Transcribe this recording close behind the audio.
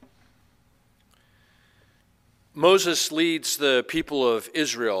Moses leads the people of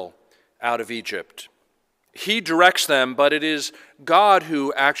Israel out of Egypt. He directs them, but it is God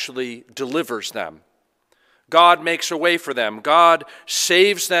who actually delivers them. God makes a way for them. God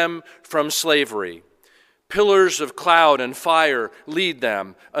saves them from slavery. Pillars of cloud and fire lead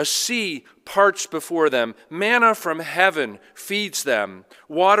them. A sea parts before them. Manna from heaven feeds them.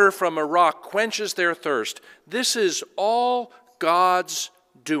 Water from a rock quenches their thirst. This is all God's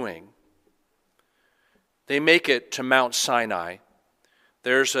doing. They make it to Mount Sinai.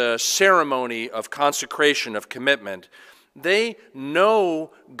 There's a ceremony of consecration, of commitment. They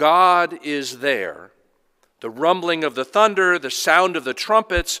know God is there. The rumbling of the thunder, the sound of the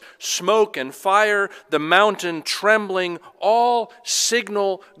trumpets, smoke and fire, the mountain trembling, all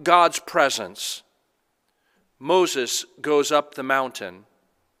signal God's presence. Moses goes up the mountain,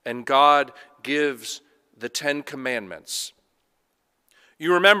 and God gives the 10 Commandments.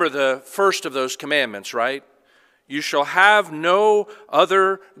 You remember the first of those commandments, right? You shall have no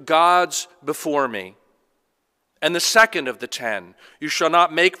other gods before me. And the second of the 10, you shall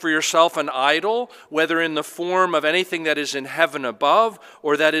not make for yourself an idol, whether in the form of anything that is in heaven above,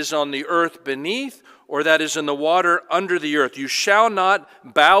 or that is on the earth beneath, or that is in the water under the earth. You shall not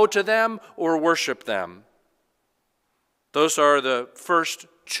bow to them or worship them. Those are the first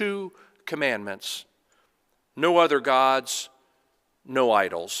 2 commandments. No other gods, no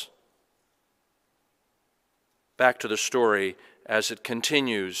idols. Back to the story as it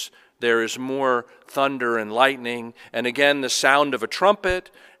continues. There is more thunder and lightning, and again the sound of a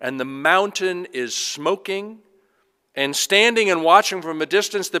trumpet, and the mountain is smoking. And standing and watching from a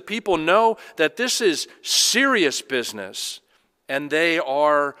distance, the people know that this is serious business, and they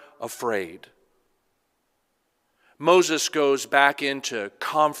are afraid. Moses goes back into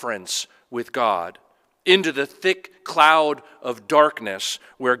conference with God, into the thick cloud of darkness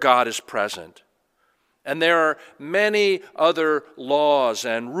where God is present. And there are many other laws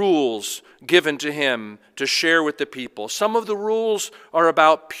and rules given to him to share with the people. Some of the rules are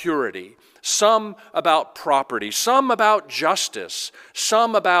about purity, some about property, some about justice,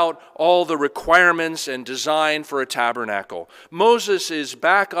 some about all the requirements and design for a tabernacle. Moses is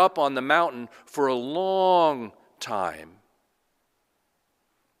back up on the mountain for a long time.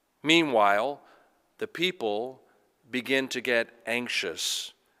 Meanwhile, the people begin to get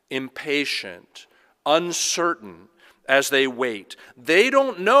anxious, impatient, uncertain as they wait. They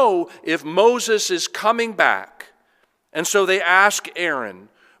don't know if Moses is coming back. And so they ask Aaron,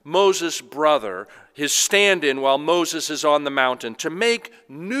 Moses' brother, his stand-in while Moses is on the mountain, to make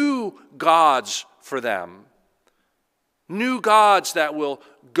new gods for them. New gods that will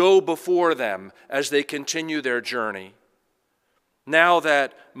go before them as they continue their journey. Now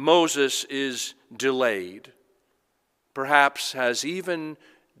that Moses is delayed, perhaps has even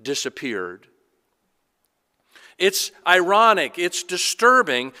disappeared, it's ironic, it's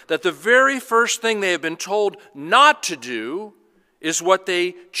disturbing that the very first thing they have been told not to do is what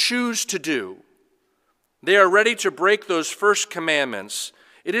they choose to do. They are ready to break those first commandments.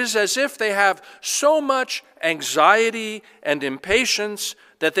 It is as if they have so much anxiety and impatience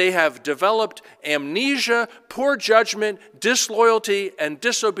that they have developed amnesia, poor judgment, disloyalty, and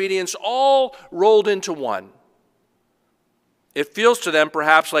disobedience all rolled into one. It feels to them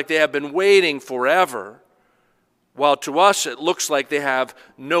perhaps like they have been waiting forever, while to us it looks like they have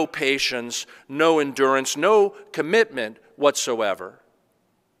no patience, no endurance, no commitment whatsoever.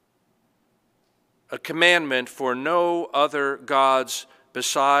 A commandment for no other gods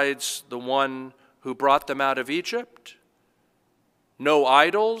besides the one who brought them out of Egypt? No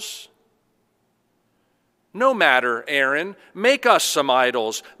idols? No matter, Aaron, make us some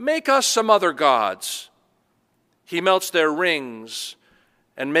idols, make us some other gods. He melts their rings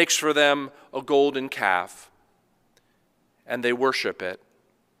and makes for them a golden calf, and they worship it.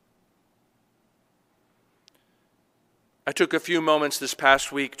 I took a few moments this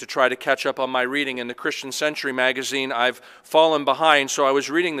past week to try to catch up on my reading in the Christian Century magazine. I've fallen behind, so I was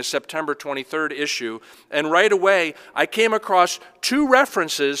reading the September 23rd issue, and right away I came across 2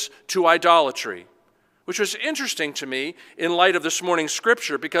 references to idolatry, which was interesting to me in light of this morning's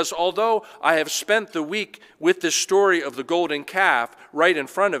scripture, because although I have spent the week with this story of the golden calf right in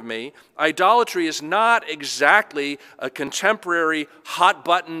front of me, idolatry is not exactly a contemporary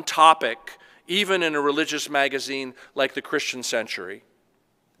hot-button topic, even in a religious magazine like the Christian Century.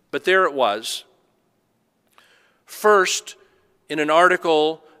 But there it was. First, in an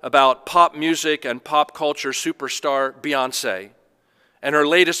article about pop music and pop culture superstar Beyoncé, and her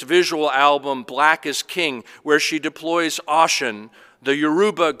latest visual album, Black is King, where she deploys Oshun, the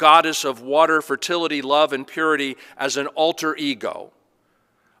Yoruba goddess of water, fertility, love, and purity, as an alter ego.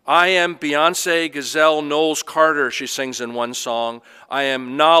 I am Beyonce Gazelle Knowles Carter, she sings in one song. I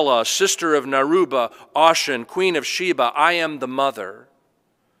am Nala, sister of Naruba, Oshin, queen of Sheba. I am the mother.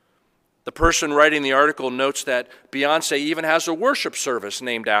 The person writing the article notes that Beyonce even has a worship service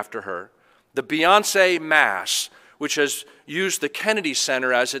named after her, the Beyonce Mass, which has used the Kennedy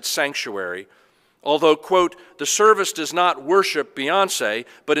Center as its sanctuary. Although, quote, the service does not worship Beyonce,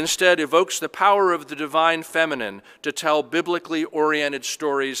 but instead evokes the power of the divine feminine to tell biblically oriented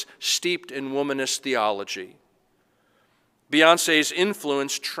stories steeped in womanist theology. Beyonce's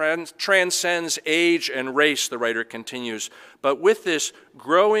influence transcends age and race, the writer continues, but with this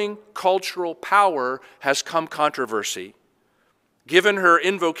growing cultural power has come controversy. Given her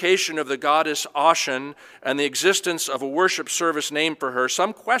invocation of the goddess Oshin and the existence of a worship service named for her,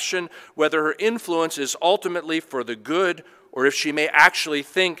 some question whether her influence is ultimately for the good or if she may actually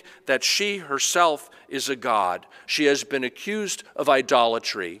think that she herself is a god. She has been accused of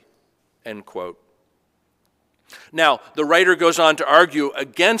idolatry, end quote. Now, the writer goes on to argue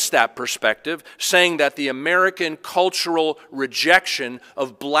against that perspective, saying that the American cultural rejection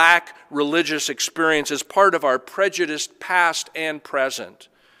of black religious experience is part of our prejudiced past and present,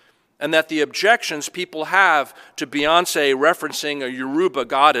 and that the objections people have to Beyonce referencing a Yoruba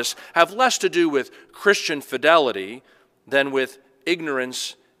goddess have less to do with Christian fidelity than with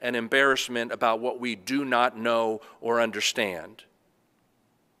ignorance and embarrassment about what we do not know or understand.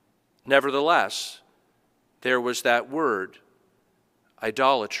 Nevertheless, there was that word,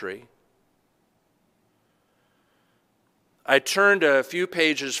 idolatry. I turned a few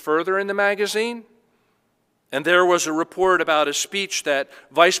pages further in the magazine, and there was a report about a speech that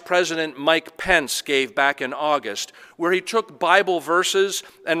Vice President Mike Pence gave back in August, where he took Bible verses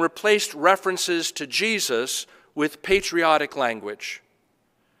and replaced references to Jesus with patriotic language.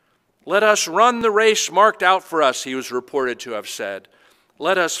 Let us run the race marked out for us, he was reported to have said.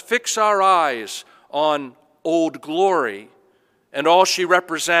 Let us fix our eyes on Old Glory and all she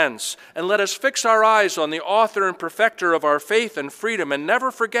represents, and let us fix our eyes on the author and perfecter of our faith and freedom, and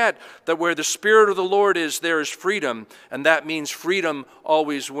never forget that where the Spirit of the Lord is, there is freedom, and that means freedom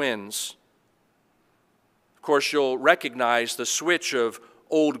always wins. Of course, you'll recognize the switch of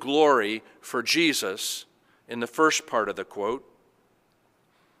Old Glory for Jesus in the first part of the quote,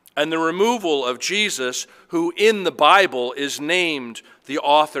 and the removal of Jesus, who in the Bible is named the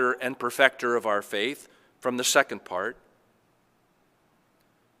author and perfecter of our faith, from the second part.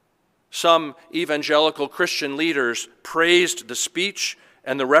 Some evangelical Christian leaders praised the speech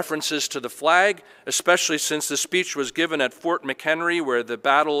and the references to the flag, especially since the speech was given at Fort McHenry, where the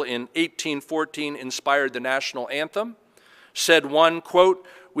battle in 1814 inspired the national anthem. Said one, quote,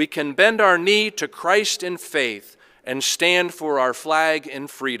 we can bend our knee to Christ in faith and stand for our flag in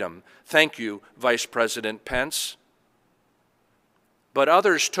freedom. Thank you, Vice President Pence. But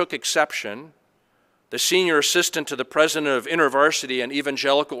others took exception. The senior assistant to the president of InterVarsity, an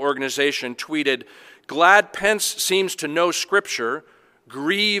evangelical organization, tweeted, glad Pence seems to know Scripture,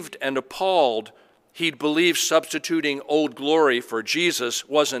 grieved and appalled he'd believe substituting Old Glory for Jesus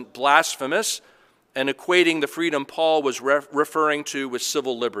wasn't blasphemous, and equating the freedom Paul was referring to with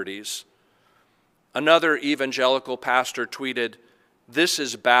civil liberties. Another evangelical pastor tweeted, this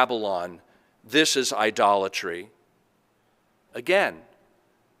is Babylon, this is idolatry. Again,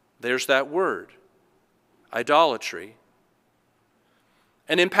 there's that word. Idolatry.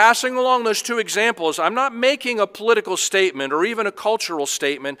 And in passing along those two examples, I'm not making a political statement or even a cultural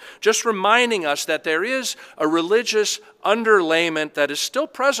statement, just reminding us that there is a religious underlayment that is still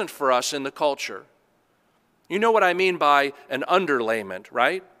present for us in the culture. You know what I mean by an underlayment,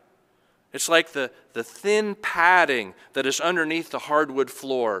 right? It's like the thin padding that is underneath the hardwood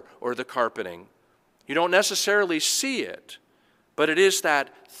floor or the carpeting. You don't necessarily see it, but it is that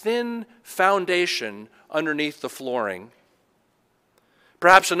thin foundation underneath the flooring.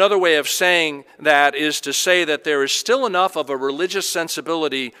 Perhaps another way of saying that is to say that there is still enough of a religious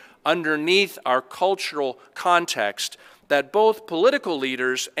sensibility underneath our cultural context that both political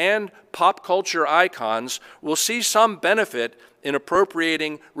leaders and pop culture icons will see some benefit in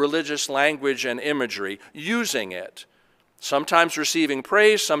appropriating religious language and imagery, using it, sometimes receiving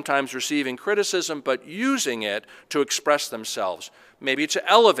praise, sometimes receiving criticism, but using it to express themselves, maybe to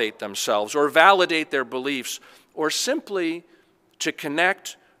elevate themselves or validate their beliefs, or simply to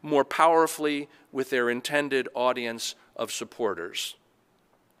connect more powerfully with their intended audience of supporters.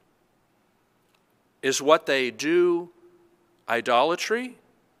 Is what they do idolatry,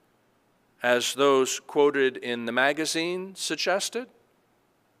 as those quoted in the magazine suggested?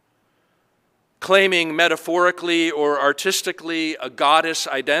 claiming metaphorically or artistically a goddess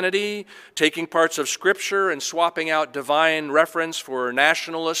identity, taking parts of Scripture and swapping out divine reference for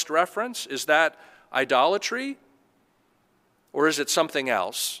nationalist reference? Is that idolatry? Or is it something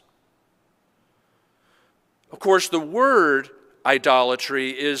else? Of course, the word idolatry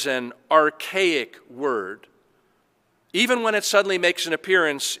is an archaic word. Even when it suddenly makes an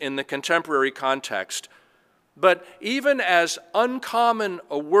appearance in the contemporary context. But even as uncommon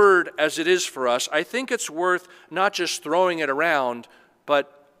a word as it is for us, I think it's worth not just throwing it around,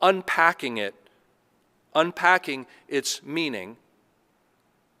 but unpacking it, unpacking its meaning.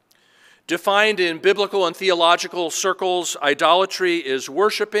 Defined in biblical and theological circles, idolatry is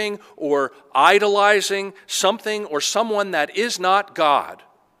worshiping or idolizing something or someone that is not God.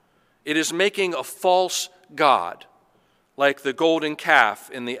 It is making a false god, like the golden calf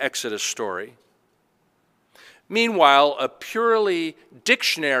in the Exodus story. Meanwhile, a purely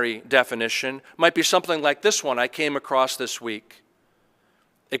dictionary definition might be something like this one I came across this week.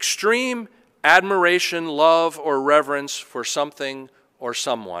 Extreme admiration, love, or reverence for something or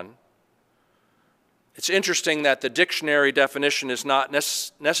someone. It's interesting that the dictionary definition is not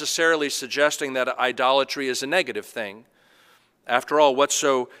necessarily suggesting that idolatry is a negative thing. After all, what's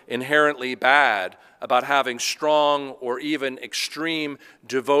so inherently bad about having strong or even extreme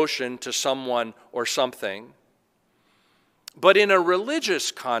devotion to someone or something? But in a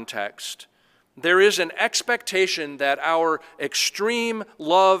religious context, there is an expectation that our extreme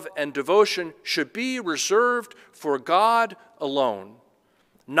love and devotion should be reserved for God alone.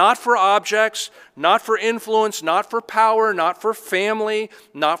 Not for objects, not for influence, not for power, not for family,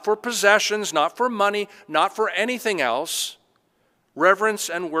 not for possessions, not for money, not for anything else. Reverence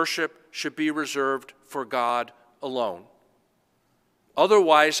and worship should be reserved for God alone.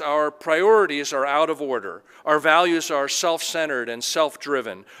 Otherwise, our priorities are out of order. Our values are self-centered and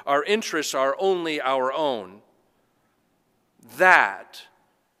self-driven. Our interests are only our own. That,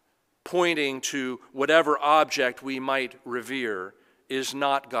 pointing to whatever object we might revere, is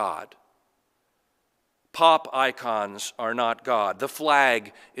not God. Pop icons are not God. The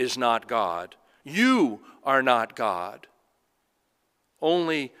flag is not God. You are not God.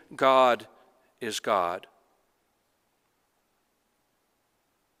 Only God is God.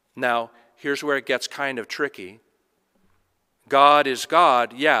 Now, here's where it gets kind of tricky. God is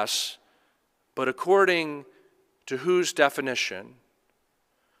God, yes, but according to whose definition?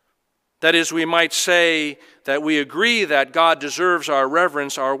 That is, we might say that we agree that God deserves our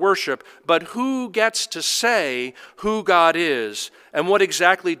reverence, our worship, but who gets to say who God is and what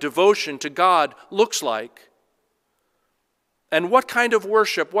exactly devotion to God looks like? And what kind of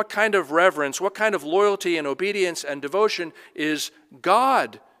worship, what kind of reverence, what kind of loyalty and obedience and devotion is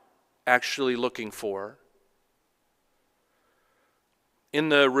God actually looking for? In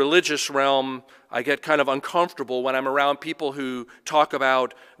the religious realm, I get kind of uncomfortable when I'm around people who talk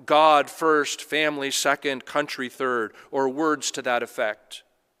about God first, family second, country third, or words to that effect.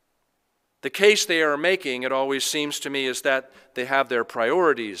 The case they are making, it always seems to me, is that they have their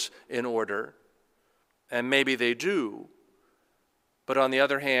priorities in order. And maybe they do. But on the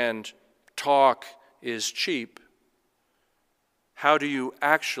other hand, talk is cheap. How do you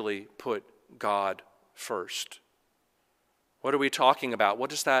actually put God first? What are we talking about? What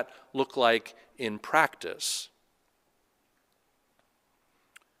does that look like in practice?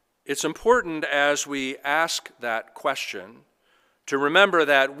 It's important as we ask that question to remember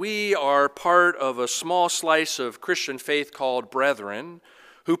that we are part of a small slice of Christian faith called Brethren,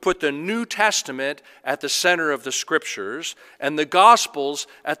 who put the New Testament at the center of the Scriptures and the Gospels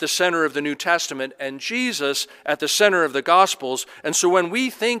at the center of the New Testament and Jesus at the center of the Gospels. And so when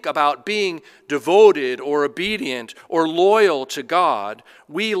we think about being devoted or obedient or loyal to God,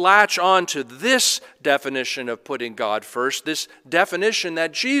 we latch on to this definition of putting God first, this definition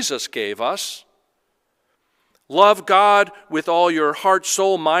that Jesus gave us. Love God with all your heart,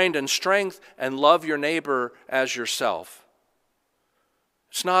 soul, mind, and strength, and love your neighbor as yourself.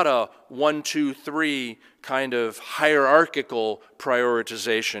 It's not a 1, 2, 3 kind of hierarchical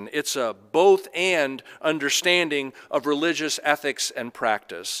prioritization. It's a both and understanding of religious ethics and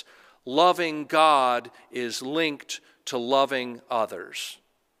practice. Loving God is linked to loving others.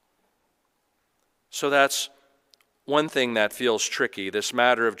 So that's one thing that feels tricky, this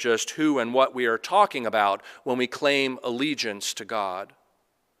matter of just who and what we are talking about when we claim allegiance to God.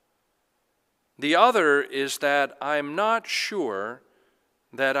 The other is that I'm not sure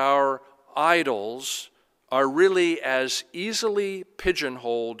that our idols are really as easily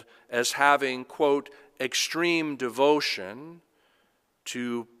pigeonholed as having, quote, extreme devotion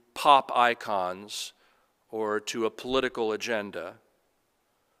to pop icons or to a political agenda.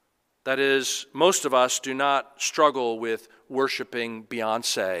 That is, most of us do not struggle with worshiping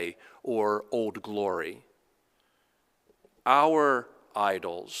Beyonce or Old Glory. Our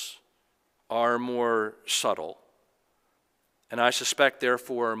idols are more subtle, and I suspect,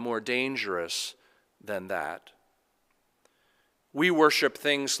 therefore, more dangerous than that. We worship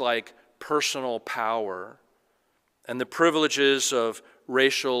things like personal power and the privileges of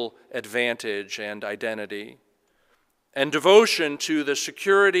racial advantage and identity, and devotion to the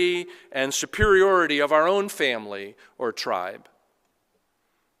security and superiority of our own family or tribe.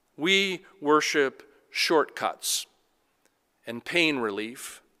 We worship shortcuts and pain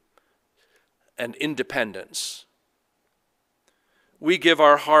relief and independence. We give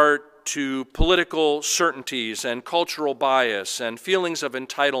our heart to political certainties and cultural bias and feelings of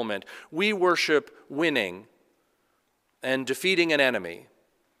entitlement. We worship winning and defeating an enemy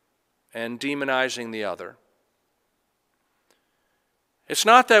and demonizing the other. It's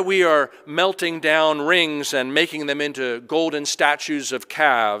not that we are melting down rings and making them into golden statues of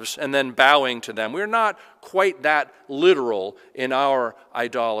calves and then bowing to them. We're not quite that literal in our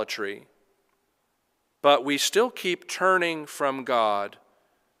idolatry. But we still keep turning from God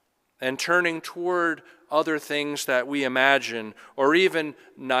and turning toward other things that we imagine or even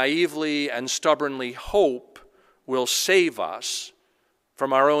naively and stubbornly hope will save us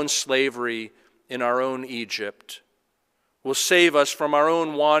from our own slavery in our own Egypt, will save us from our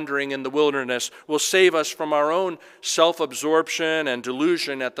own wandering in the wilderness, will save us from our own self-absorption and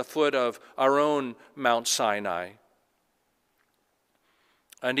delusion at the foot of our own Mount Sinai.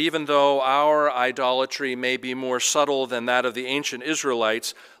 And even though our idolatry may be more subtle than that of the ancient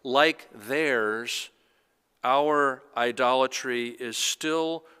Israelites, like theirs, our idolatry is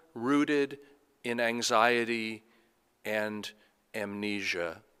still rooted in anxiety and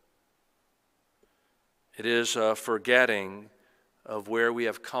amnesia. It is a forgetting of where we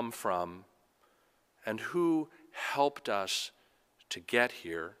have come from and who helped us to get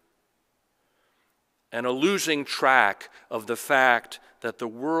here, and a losing track of the fact that the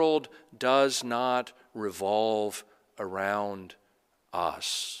world does not revolve around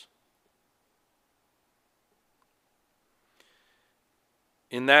us.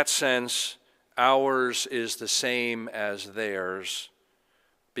 In that sense, ours is the same as theirs,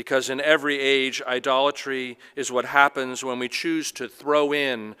 because in every age, idolatry is what happens when we choose to throw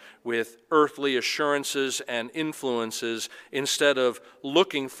in with earthly assurances and influences instead of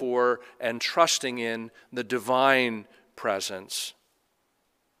looking for and trusting in the divine presence.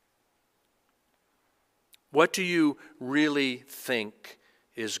 What do you really think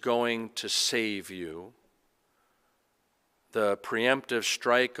is going to save you? The preemptive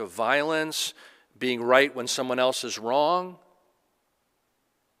strike of violence, being right when someone else is wrong?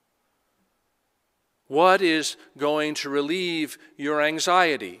 What is going to relieve your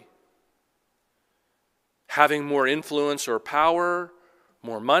anxiety? Having more influence or power,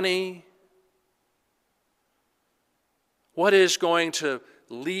 more money? What is going to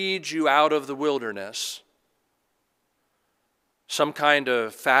lead you out of the wilderness? Some kind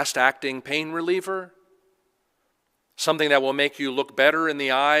of fast-acting pain reliever? Something that will make you look better in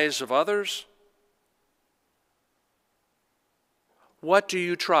the eyes of others? What do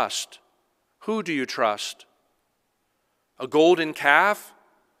you trust? Who do you trust? A golden calf?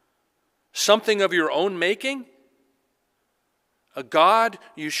 Something of your own making? A God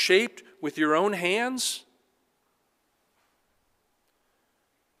you shaped with your own hands?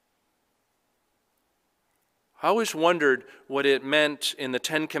 I always wondered what it meant in the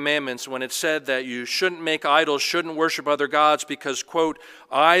Ten Commandments when it said that you shouldn't make idols, shouldn't worship other gods because, quote,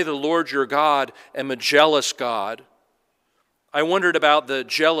 I, the Lord your God, am a jealous God. I wondered about the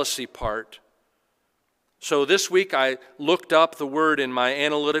jealousy part. So this week I looked up the word in my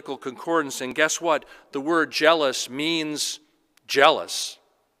analytical concordance, and guess what? The word jealous means jealous.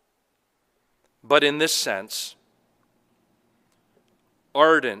 But in this sense,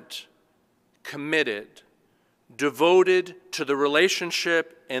 ardent, committed, devoted to the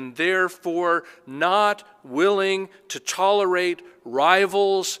relationship, and therefore not willing to tolerate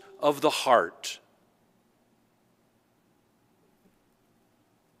rivals of the heart.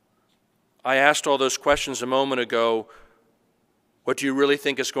 I asked all those questions a moment ago. What do you really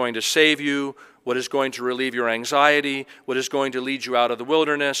think is going to save you? What is going to relieve your anxiety? What is going to lead you out of the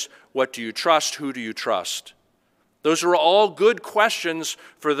wilderness? What do you trust? Who do you trust? Those are all good questions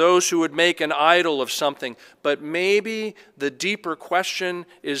for those who would make an idol of something. But maybe the deeper question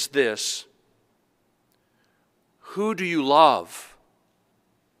is this: who do you love?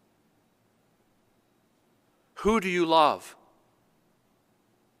 Who do you love?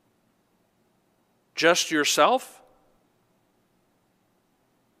 Just yourself?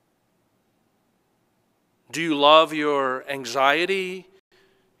 Do you love your anxiety,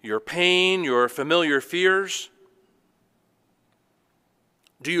 your pain, your familiar fears?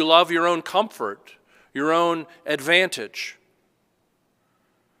 Do you love your own comfort, your own advantage?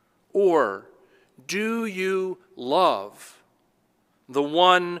 Or do you love the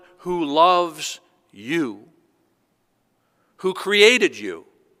one who loves you, who created you,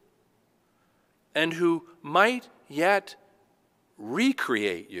 and who might yet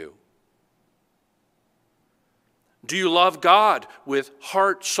recreate you? Do you love God with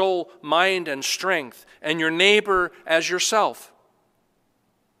heart, soul, mind, and strength, and your neighbor as yourself?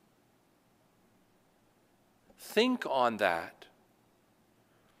 Think on that.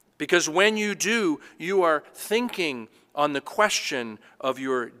 Because when you do, you are thinking on the question of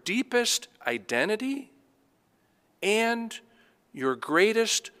your deepest identity and your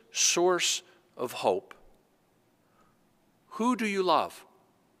greatest source of hope. Who do you love?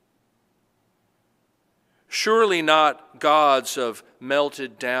 Surely not gods of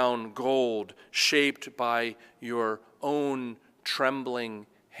melted down gold shaped by your own trembling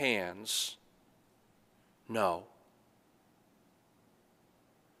hands. No.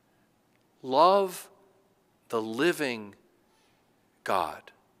 Love the living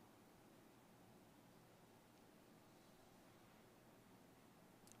God.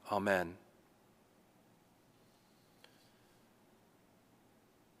 Amen.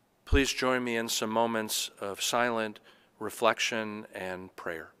 Please join me in some moments of silent reflection and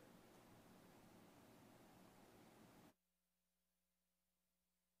prayer.